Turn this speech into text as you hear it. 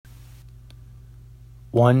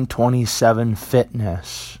127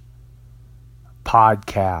 Fitness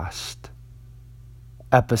Podcast,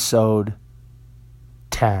 Episode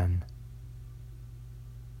 10.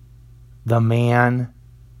 The Man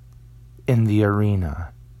in the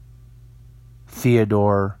Arena.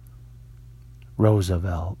 Theodore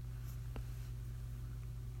Roosevelt.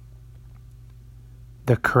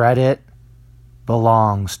 The credit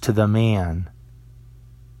belongs to the man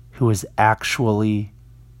who is actually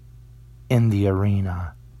in the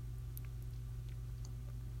arena.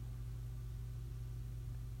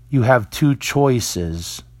 You have two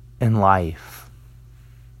choices in life.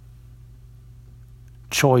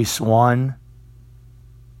 Choice one,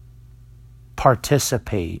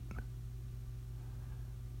 participate.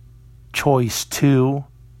 Choice two,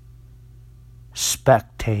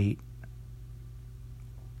 spectate.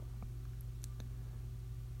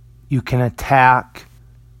 You can attack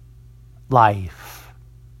life.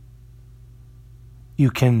 You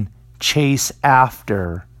can chase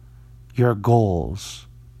after your goals,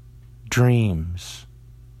 dreams,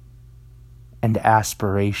 and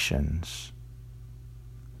aspirations.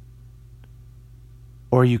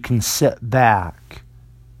 Or you can sit back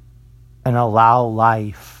and allow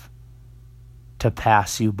life to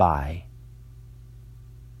pass you by.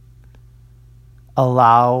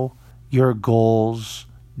 Allow your goals,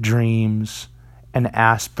 dreams, and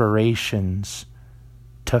aspirations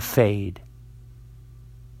to fade,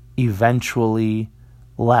 eventually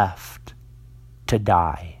left to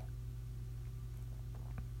die.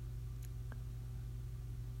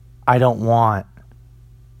 I don't want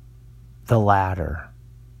the latter.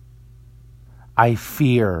 I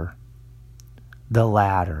fear the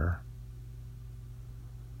latter.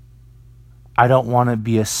 I don't want to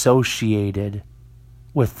be associated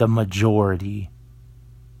with the majority,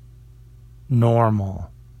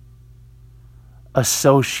 normal,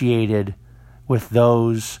 associated with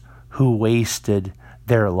those who wasted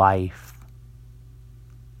their life.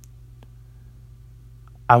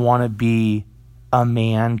 I want to be a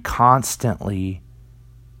man constantly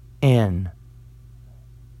in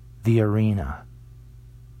the arena,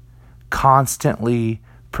 constantly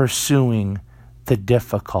pursuing the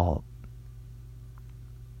difficult,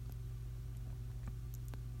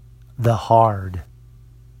 the hard,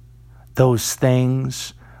 those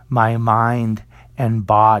things my mind and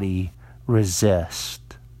body resist.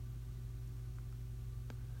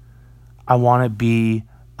 I want to be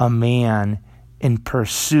a man in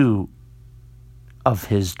pursuit of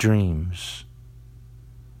his dreams,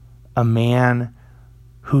 a man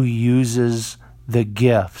who uses the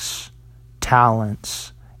gifts,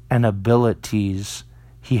 talents, and abilities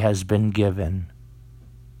he has been given.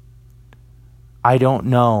 I don't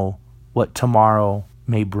know what tomorrow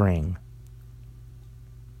may bring.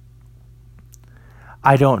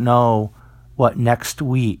 I don't know what next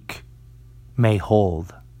week may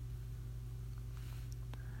hold.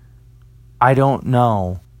 I don't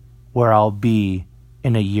know where I'll be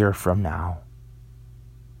in a year from now.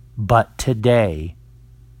 But today,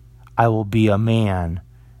 I will be a man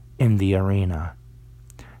in the arena.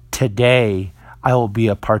 Today, I will be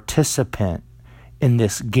a participant in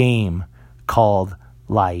this game called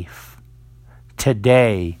life.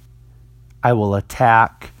 Today, I will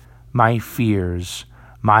attack my fears,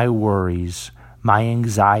 my worries, my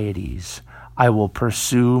anxieties. I will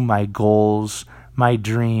pursue my goals, my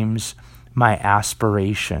dreams, my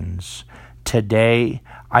aspirations. Today,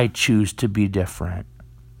 I choose to be different.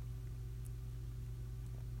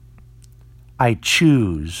 I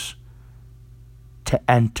choose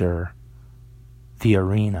to enter the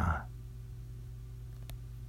arena.